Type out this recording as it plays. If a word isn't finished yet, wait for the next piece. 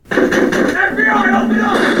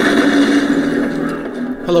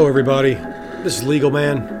Hello, everybody. This is Legal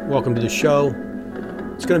Man. Welcome to the show.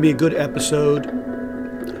 It's going to be a good episode.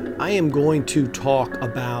 I am going to talk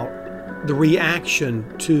about the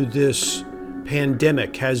reaction to this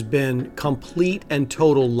pandemic has been complete and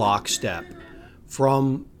total lockstep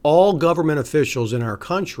from all government officials in our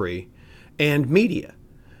country and media.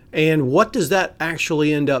 And what does that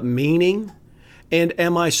actually end up meaning? And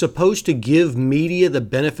am I supposed to give media the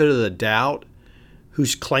benefit of the doubt who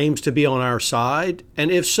claims to be on our side?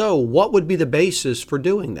 And if so, what would be the basis for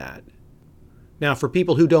doing that? Now, for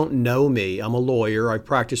people who don't know me, I'm a lawyer. I've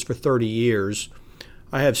practiced for 30 years.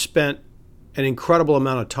 I have spent an incredible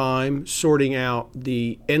amount of time sorting out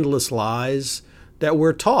the endless lies that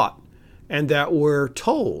we're taught and that we're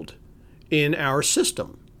told in our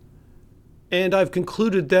system. And I've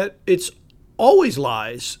concluded that it's always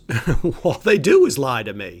lies. All they do is lie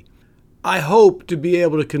to me. I hope to be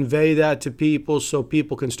able to convey that to people so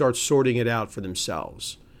people can start sorting it out for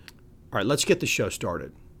themselves. All right, let's get the show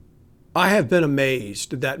started. I have been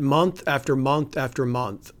amazed that month after month after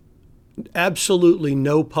month, absolutely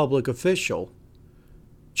no public official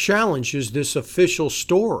challenges this official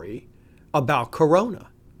story about Corona.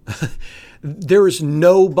 There is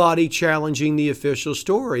nobody challenging the official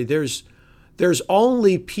story. There's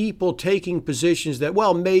only people taking positions that,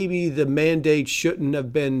 well, maybe the mandate shouldn't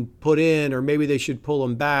have been put in, or maybe they should pull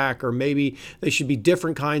them back, or maybe they should be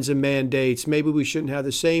different kinds of mandates. Maybe we shouldn't have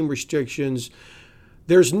the same restrictions.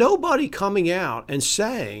 There's nobody coming out and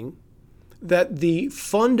saying that the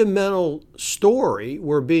fundamental story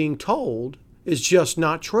we're being told is just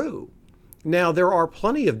not true. Now, there are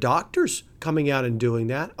plenty of doctors coming out and doing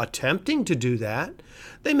that, attempting to do that.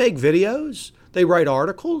 They make videos, they write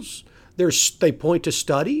articles. They point to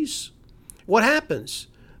studies. What happens?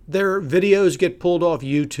 Their videos get pulled off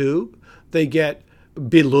YouTube. They get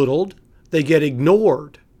belittled. They get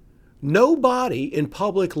ignored. Nobody in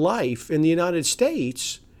public life in the United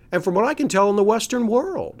States, and from what I can tell in the Western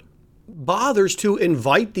world, bothers to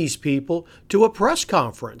invite these people to a press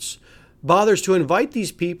conference, bothers to invite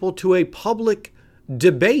these people to a public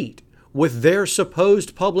debate with their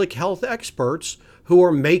supposed public health experts who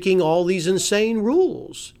are making all these insane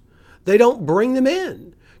rules. They don't bring them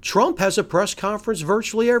in. Trump has a press conference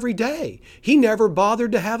virtually every day. He never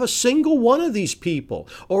bothered to have a single one of these people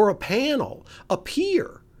or a panel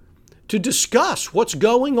appear to discuss what's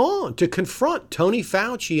going on, to confront Tony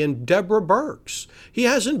Fauci and Deborah Birx. He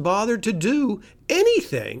hasn't bothered to do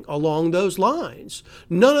anything along those lines.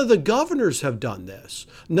 None of the governors have done this.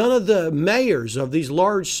 None of the mayors of these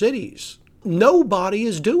large cities. Nobody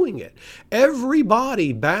is doing it.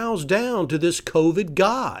 Everybody bows down to this COVID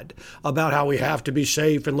god about how we have to be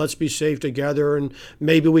safe and let's be safe together, and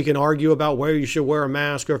maybe we can argue about where you should wear a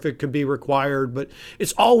mask or if it could be required, but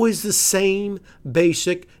it's always the same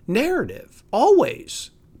basic narrative, always.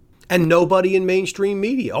 And nobody in mainstream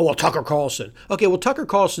media. Oh, well, Tucker Carlson. Okay, well, Tucker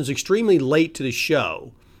Carlson's extremely late to the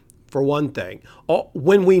show, for one thing.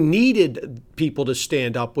 When we needed people to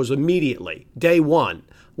stand up was immediately, day one,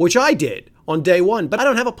 which I did on day one, but I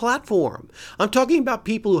don't have a platform. I'm talking about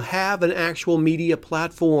people who have an actual media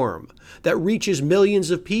platform that reaches millions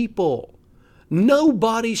of people.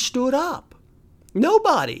 Nobody stood up.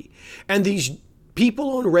 Nobody. And these people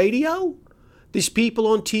on radio, these people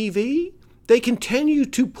on TV, they continue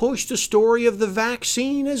to push the story of the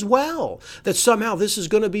vaccine as well, that somehow this is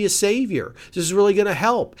going to be a savior. This is really going to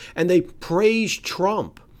help. And they praise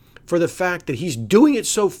Trump for the fact that he's doing it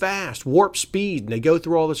so fast, warp speed, and they go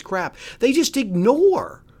through all this crap. They just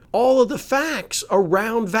ignore all of the facts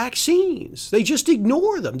around vaccines. They just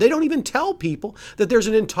ignore them. They don't even tell people that there's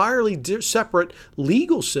an entirely separate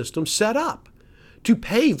legal system set up to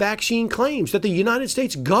pay vaccine claims that the United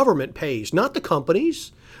States government pays, not the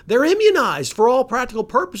companies. They're immunized for all practical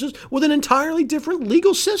purposes with an entirely different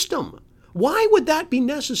legal system. Why would that be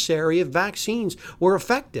necessary if vaccines were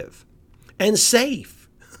effective and safe?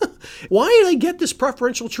 Why do they get this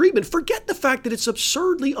preferential treatment? Forget the fact that it's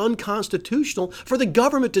absurdly unconstitutional for the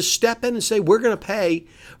government to step in and say, we're going to pay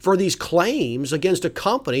for these claims against a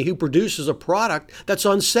company who produces a product that's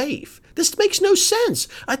unsafe. This makes no sense.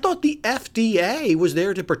 I thought the FDA was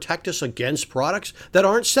there to protect us against products that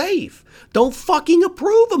aren't safe. Don't fucking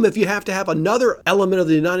approve them if you have to have another element of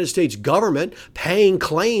the United States government paying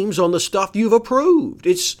claims on the stuff you've approved.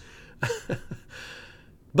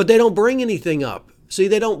 But they don't bring anything up. See,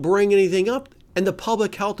 they don't bring anything up, and the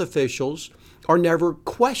public health officials are never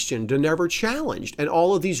questioned and never challenged. And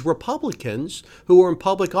all of these Republicans who are in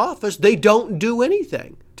public office, they don't do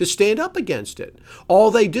anything to stand up against it. All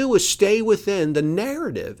they do is stay within the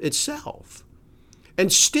narrative itself. And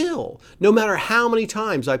still, no matter how many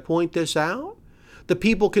times I point this out, the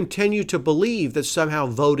people continue to believe that somehow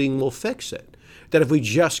voting will fix it. That if we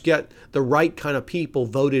just get the right kind of people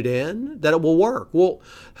voted in, that it will work. Well,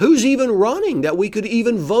 who's even running that we could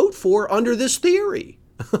even vote for under this theory?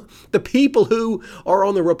 The people who are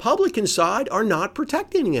on the Republican side are not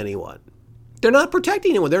protecting anyone. They're not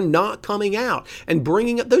protecting anyone. They're not coming out and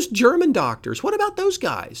bringing up those German doctors. What about those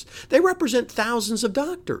guys? They represent thousands of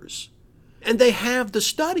doctors, and they have the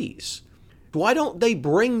studies. Why don't they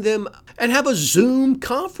bring them and have a Zoom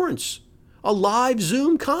conference, a live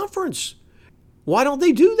Zoom conference? Why don't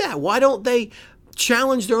they do that? Why don't they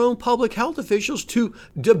challenge their own public health officials to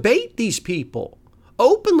debate these people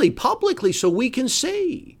openly, publicly, so we can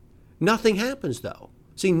see? Nothing happens, though.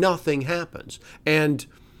 See, nothing happens. And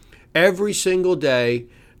every single day,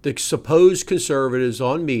 the supposed conservatives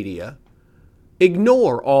on media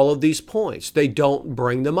ignore all of these points. They don't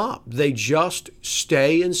bring them up. They just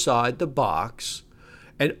stay inside the box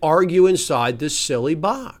and argue inside this silly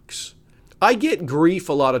box. I get grief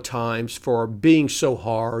a lot of times for being so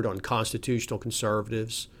hard on constitutional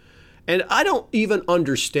conservatives. And I don't even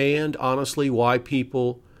understand, honestly, why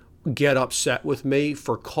people get upset with me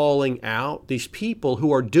for calling out these people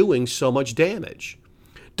who are doing so much damage.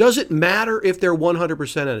 Does it matter if they're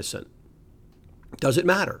 100% innocent? Does it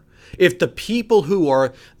matter? If the people who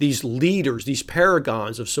are these leaders, these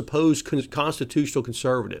paragons of supposed constitutional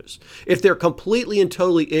conservatives, if they're completely and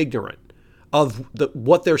totally ignorant of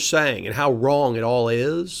what they're saying and how wrong it all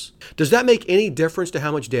is, does that make any difference to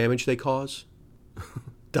how much damage they cause?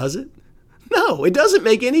 Does it? No, it doesn't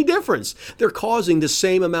make any difference. They're causing the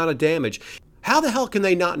same amount of damage. How the hell can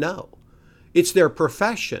they not know? It's their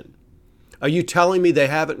profession. Are you telling me they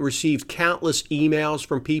haven't received countless emails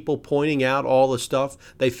from people pointing out all the stuff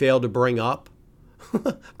they failed to bring up?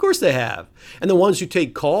 Of course they have. And the ones who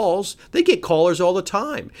take calls, they get callers all the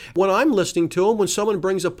time. When I'm listening to them, when someone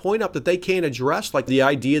brings a point up that they can't address, like the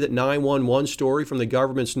idea that 911 story from the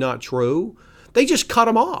government's not true, they just cut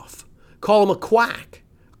them off. Call them a quack,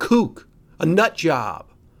 kook, a nut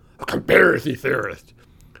job, a conspiracy theorist.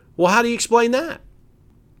 Well, how do you explain that?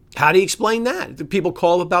 How do you explain that? People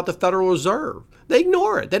call about the Federal Reserve. They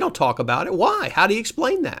ignore it. They don't talk about it. Why? How do you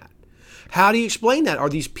explain that? How do you explain that? Are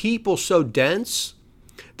these people so dense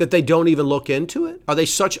that they don't even look into it? Are they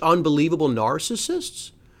such unbelievable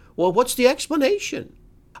narcissists? Well, what's the explanation?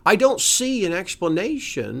 I don't see an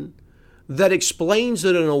explanation that explains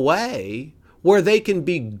it in a way where they can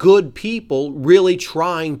be good people really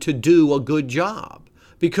trying to do a good job.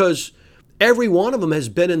 Because every one of them has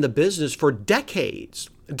been in the business for decades.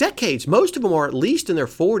 Decades. Most of them are at least in their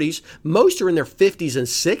 40s. Most are in their 50s and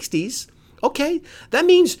 60s. Okay, that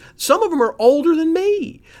means some of them are older than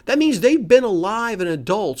me. That means they've been alive and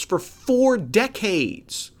adults for 4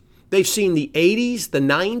 decades. They've seen the 80s, the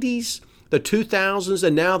 90s, the 2000s,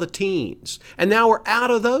 and now the teens. And now we're out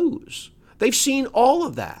of those. They've seen all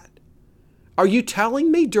of that. Are you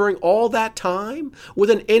telling me during all that time, with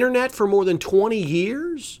an internet for more than 20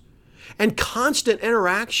 years, and constant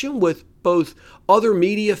interaction with both other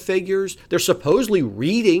media figures, they're supposedly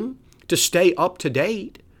reading to stay up to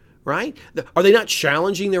date, right? Are they not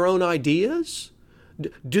challenging their own ideas?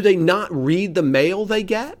 Do they not read the mail they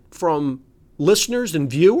get from listeners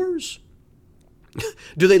and viewers?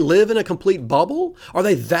 Do they live in a complete bubble? Are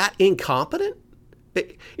they that incompetent?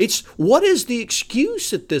 What is the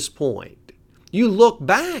excuse at this point? You look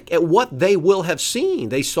back at what they will have seen.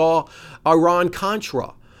 They saw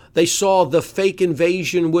Iran-Contra. They saw the fake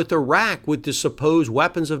invasion with Iraq with the supposed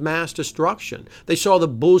weapons of mass destruction. They saw the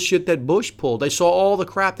bullshit that Bush pulled. They saw all the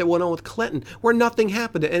crap that went on with Clinton, where nothing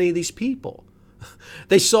happened to any of these people.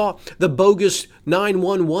 They saw the bogus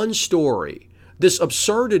 911 story, this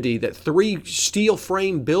absurdity that 3 steel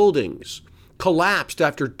frame buildings collapsed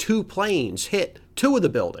after 2 planes hit 2 of the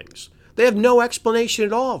buildings. They have no explanation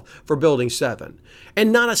at all for Building 7.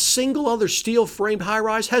 And not a single other steel-framed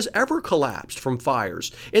high-rise has ever collapsed from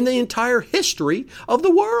fires in the entire history of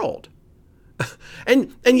the world.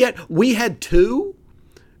 And yet we had 2?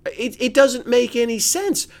 It doesn't make any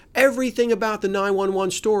sense. Everything about the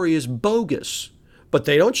 911 story is bogus, but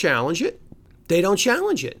they don't challenge it. They don't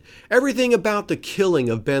challenge it. Everything about the killing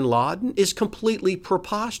of bin Laden is completely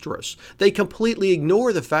preposterous. They completely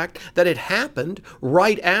ignore the fact that it happened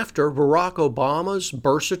right after Barack Obama's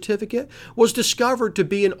birth certificate was discovered to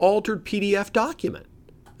be an altered PDF document.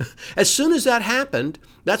 As soon as that happened,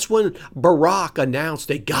 that's when Barack announced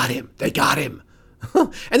they got him. They got him.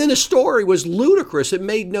 And then the story was ludicrous. It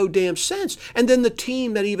made no damn sense. And then the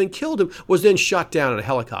team that even killed him was then shot down in a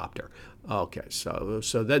helicopter. Okay, so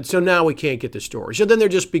now we can't get the story. So then they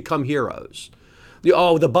just become heroes.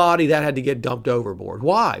 The body that had to get dumped overboard.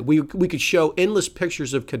 Why? We could show endless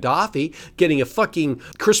pictures of Gaddafi getting a fucking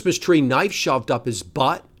Christmas tree knife shoved up his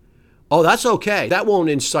butt. Oh, that's okay. That won't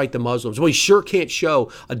incite the Muslims. We sure can't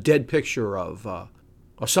show a dead picture of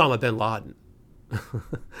Osama bin Laden.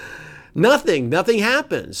 Nothing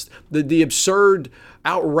happens. The absurd,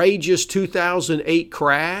 outrageous 2008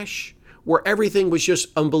 crash where everything was just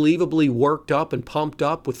unbelievably worked up and pumped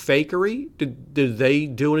up with fakery. Did they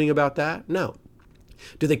do anything about that? No.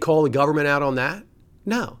 Did they call the government out on that?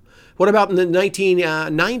 No. What about in the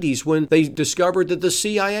 1990s when they discovered that the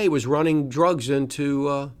CIA was running drugs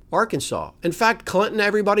into Arkansas? In fact, Clinton,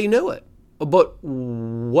 everybody knew it. But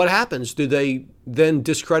what happens? Do they then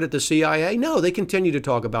discredit the CIA? No, they continue to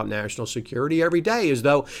talk about national security every day as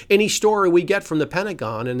though any story we get from the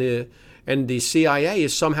Pentagon and the CIA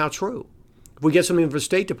is somehow true. If we get something from the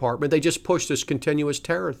State Department, they just push this continuous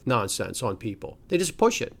terror nonsense on people. They just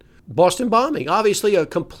push it. Boston bombing, obviously a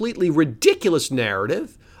completely ridiculous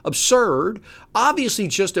narrative, absurd, obviously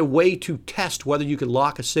just a way to test whether you can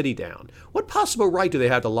lock a city down. What possible right do they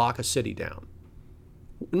have to lock a city down?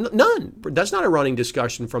 None. That's not a running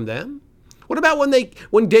discussion from them. What about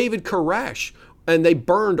when David Koresh and they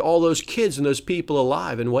burned all those kids and those people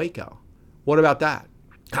alive in Waco? What about that?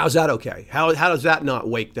 How's that okay? How does that not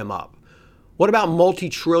wake them up? What about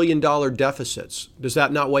multi-trillion-dollar deficits? Does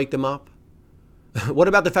that not wake them up? What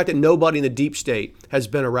about the fact that nobody in the deep state has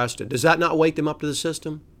been arrested? Does that not wake them up to the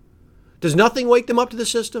system? Does nothing wake them up to the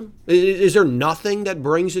system? Is there nothing that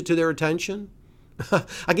brings it to their attention?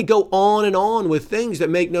 I could go on and on with things that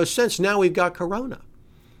make no sense. Now we've got Corona.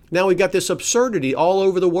 Now we've got this absurdity all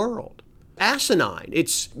over the world. Asinine.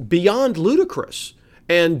 It's beyond ludicrous.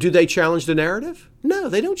 And do they challenge the narrative? No,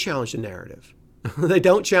 they don't challenge the narrative. They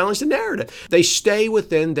don't challenge the narrative. They stay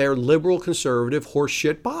within their liberal conservative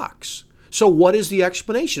horseshit box. So what is the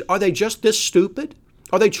explanation? Are they just this stupid?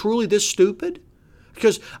 Are they truly this stupid?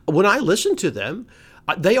 Because when I listen to them,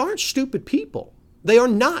 they aren't stupid people. They are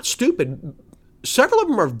not stupid. Several of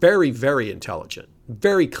them are very, very intelligent,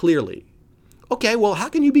 very clearly. Okay, well, how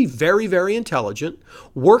can you be very, very intelligent,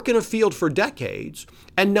 work in a field for decades,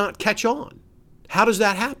 and not catch on? How does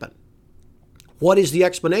that happen? What is the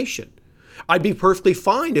explanation? I'd be perfectly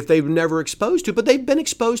fine if they've never exposed to it, but they've been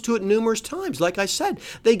exposed to it numerous times. Like I said,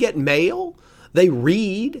 they get mail, they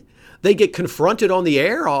read, they get confronted on the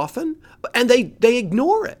air often, and they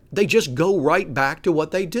ignore it. They just go right back to what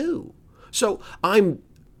they do. So I'm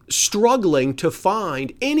struggling to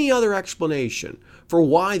find any other explanation for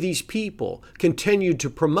why these people continue to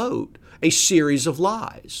promote a series of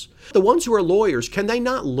lies. The ones who are lawyers, can they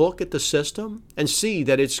not look at the system and see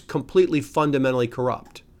that it's completely fundamentally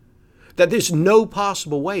corrupt? That there's no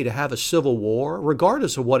possible way to have a civil war,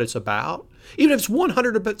 regardless of what it's about. Even if it's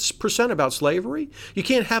 100% about slavery, you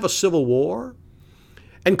can't have a civil war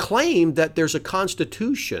and claim that there's a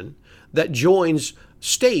constitution that joins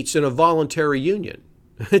states in a voluntary union.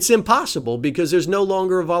 It's impossible because there's no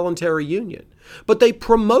longer a voluntary union. But they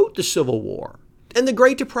promote the Civil War. And the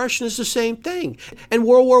Great Depression is the same thing. And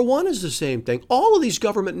World War I is the same thing. All of these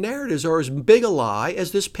government narratives are as big a lie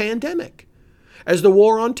as this pandemic, as the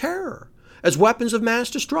war on terror, as weapons of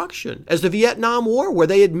mass destruction, as the Vietnam War, where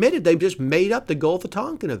they admitted they just made up the Gulf of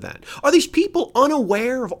Tonkin event. Are these people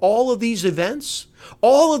unaware of all of these events?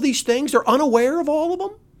 All of these things? They're unaware of all of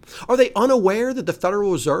them? Are they unaware that the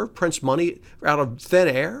Federal Reserve prints money out of thin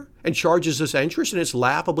air and charges us interest and it's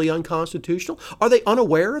laughably unconstitutional? Are they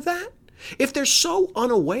unaware of that? If they're so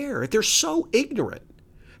unaware, if they're so ignorant,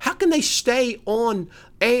 how can they stay on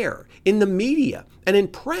air, in the media, and in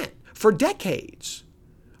print for decades?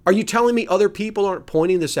 Are you telling me other people aren't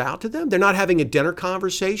pointing this out to them? They're not having a dinner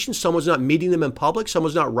conversation? Someone's not meeting them in public?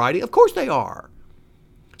 Someone's not writing? Of course they are.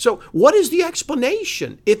 So what is the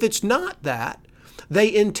explanation? If it's not that,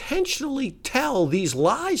 they intentionally tell these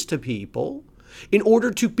lies to people in order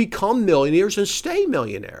to become millionaires and stay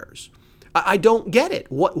millionaires. I don't get it.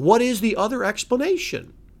 What is the other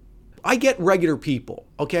explanation? I get regular people,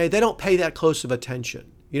 okay? They don't pay that close of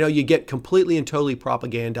attention. You know, you get completely and totally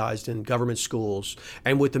propagandized in government schools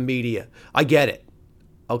and with the media. I get it,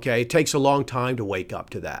 okay? It takes a long time to wake up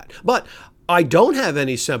to that. But I don't have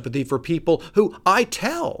any sympathy for people who I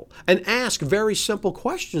tell and ask very simple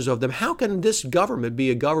questions of them. How can this government be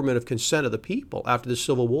a government of consent of the people after the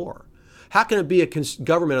Civil War? How can it be a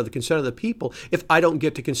government of the consent of the people if I don't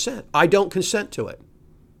get to consent? I don't consent to it.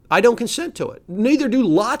 I don't consent to it. Neither do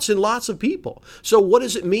lots and lots of people. So what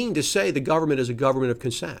does it mean to say the government is a government of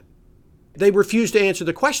consent? They refuse to answer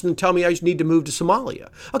the question and tell me I just need to move to Somalia.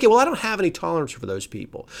 Okay, well, I don't have any tolerance for those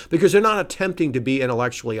people because they're not attempting to be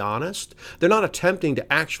intellectually honest. They're not attempting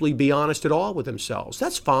to actually be honest at all with themselves.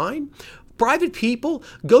 That's fine. Private people,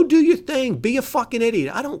 go do your thing. Be a fucking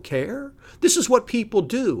idiot. I don't care. This is what people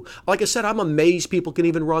do. Like I said, I'm amazed people can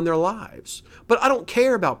even run their lives. But I don't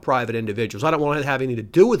care about private individuals. I don't want to have anything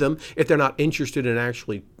to do with them if they're not interested in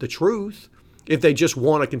actually the truth. If they just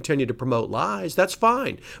want to continue to promote lies, that's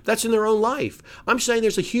fine. That's in their own life. I'm saying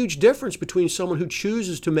there's a huge difference between someone who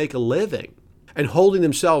chooses to make a living and holding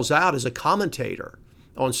themselves out as a commentator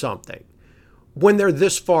on something when they're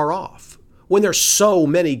this far off, when there's so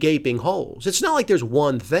many gaping holes. It's not like there's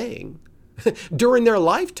one thing. During their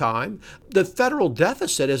lifetime, the federal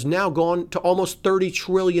deficit has now gone to almost $30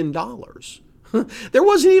 trillion. There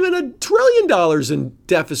wasn't even $1 trillion in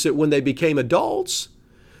deficit when they became adults.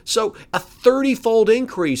 So a 30-fold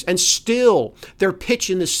increase, and still they're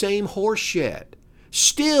pitching the same horse shit,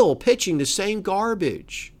 still pitching the same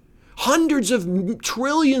garbage. Hundreds of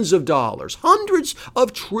trillions of dollars in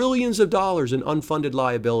unfunded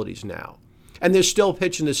liabilities now. And they're still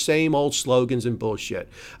pitching the same old slogans and bullshit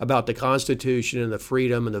about the Constitution and the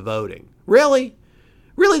freedom and the voting. Really?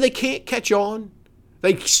 Really, they can't catch on?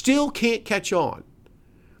 They still can't catch on.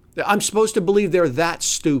 I'm supposed to believe they're that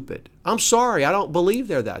stupid. I'm sorry, I don't believe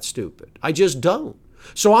they're that stupid. I just don't.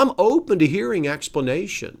 So I'm open to hearing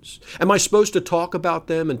explanations. Am I supposed to talk about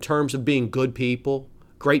them in terms of being good people,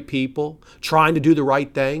 great people, trying to do the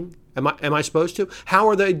right thing? Am I supposed to? How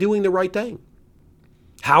are they doing the right thing?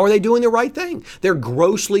 How are they doing the right thing? They're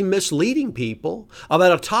grossly misleading people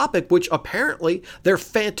about a topic which apparently they're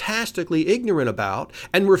fantastically ignorant about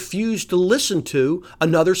and refuse to listen to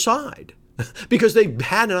another side. Because they've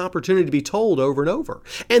had an opportunity to be told over and over.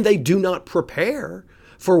 And they do not prepare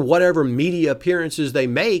for whatever media appearances they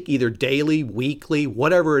make, either daily, weekly,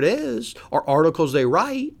 whatever it is, or articles they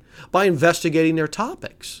write, by investigating their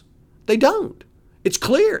topics. They don't. It's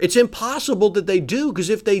clear. It's impossible that they do, because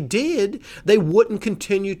if they did, they wouldn't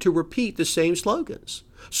continue to repeat the same slogans.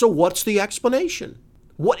 So what's the explanation?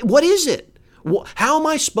 What is it? How am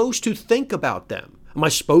I supposed to think about them? Am I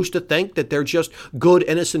supposed to think that they're just good,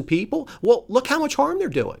 innocent people? Well, look how much harm they're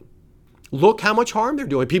doing. Look how much harm they're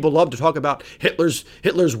doing. People love to talk about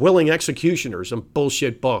Hitler's willing executioners, some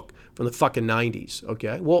bullshit book from the fucking 90s.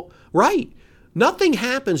 Okay, well, right. Nothing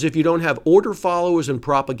happens if you don't have order followers and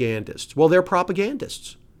propagandists. Well, they're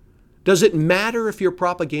propagandists. Does it matter if you're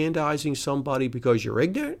propagandizing somebody because you're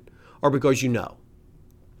ignorant or because you know?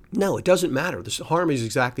 No, it doesn't matter. The harm is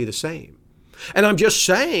exactly the same. And I'm just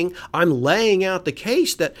saying, I'm laying out the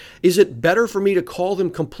case that, is it better for me to call them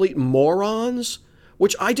complete morons?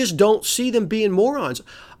 Which I just don't see them being morons.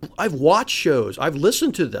 I've watched shows. I've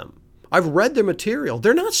listened to them. I've read their material.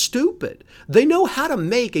 They're not stupid. They know how to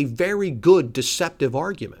make a very good deceptive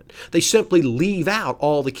argument. They simply leave out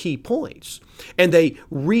all the key points. And they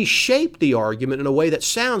reshape the argument in a way that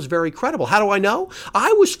sounds very credible. How do I know?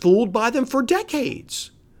 I was fooled by them for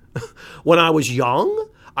decades. When I was young,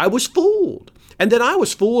 I was fooled. And then I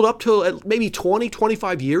was fooled up to maybe 20,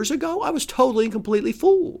 25 years ago. I was totally and completely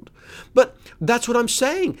fooled. But that's what I'm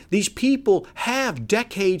saying. These people have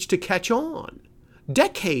decades to catch on.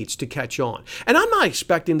 Decades to catch on. And I'm not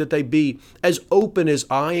expecting that they be as open as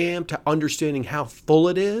I am to understanding how full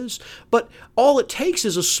it is. But all it takes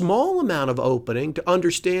is a small amount of opening to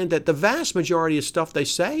understand that the vast majority of stuff they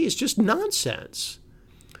say is just nonsense.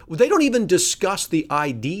 They don't even discuss the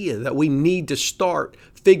idea that we need to start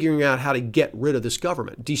figuring out how to get rid of this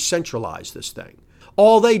government, decentralize this thing.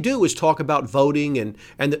 All they do is talk about voting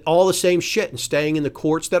and all the same shit and staying in the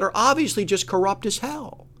courts that are obviously just corrupt as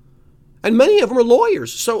hell. And many of them are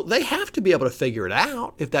lawyers, so they have to be able to figure it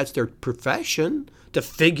out if that's their profession, to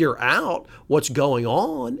figure out what's going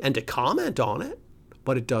on and to comment on it.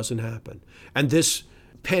 But it doesn't happen. And this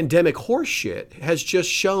pandemic horseshit has just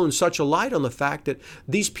shown such a light on the fact that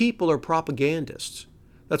these people are propagandists.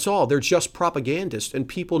 That's all. They're just propagandists, and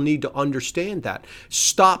people need to understand that.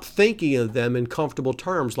 Stop thinking of them in comfortable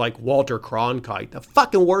terms like Walter Cronkite, the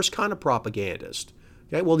fucking worst kind of propagandist.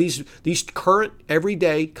 Okay, well, these current,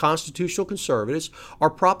 everyday constitutional conservatives are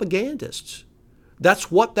propagandists.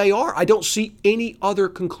 That's what they are. I don't see any other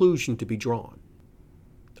conclusion to be drawn.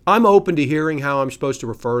 I'm open to hearing how I'm supposed to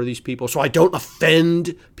refer to these people so I don't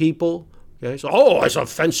offend people. Okay, so, it's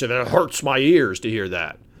offensive and it hurts my ears to hear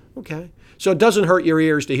that. Okay, so it doesn't hurt your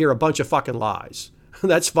ears to hear a bunch of fucking lies.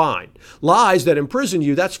 That's fine. Lies that imprison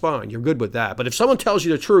you, that's fine. You're good with that. But if someone tells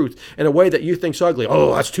you the truth in a way that you think's ugly,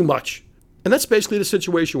 that's too much. And that's basically the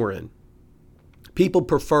situation we're in. People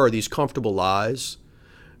prefer these comfortable lies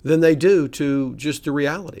than they do to just the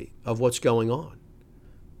reality of what's going on.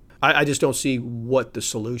 I just don't see what the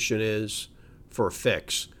solution is for a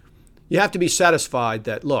fix. You have to be satisfied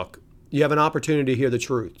that, look, you have an opportunity to hear the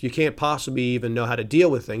truth. You can't possibly even know how to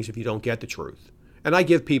deal with things if you don't get the truth. And I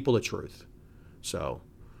give people the truth. So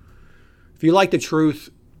if you like the truth,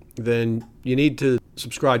 then you need to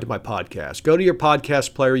subscribe to my podcast. Go to your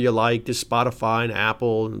podcast player you like, just Spotify and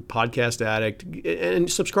Apple and Podcast Addict,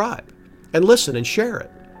 and subscribe and listen and share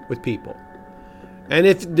it with people. And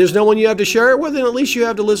if there's no one you have to share it with, then at least you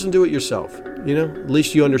have to listen to it yourself. At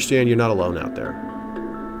least you understand you're not alone out there.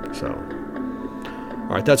 So,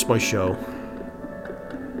 all right, that's my show.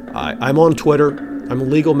 I'm on Twitter. I'm a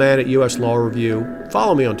legal man at U.S. Law Review.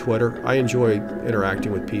 Follow me on Twitter. I enjoy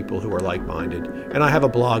interacting with people who are like-minded. And I have a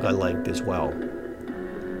blog I linked as well.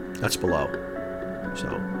 That's below. So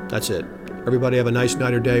that's it. Everybody have a nice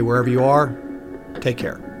night or day wherever you are. Take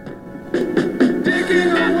care. Take it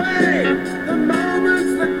away!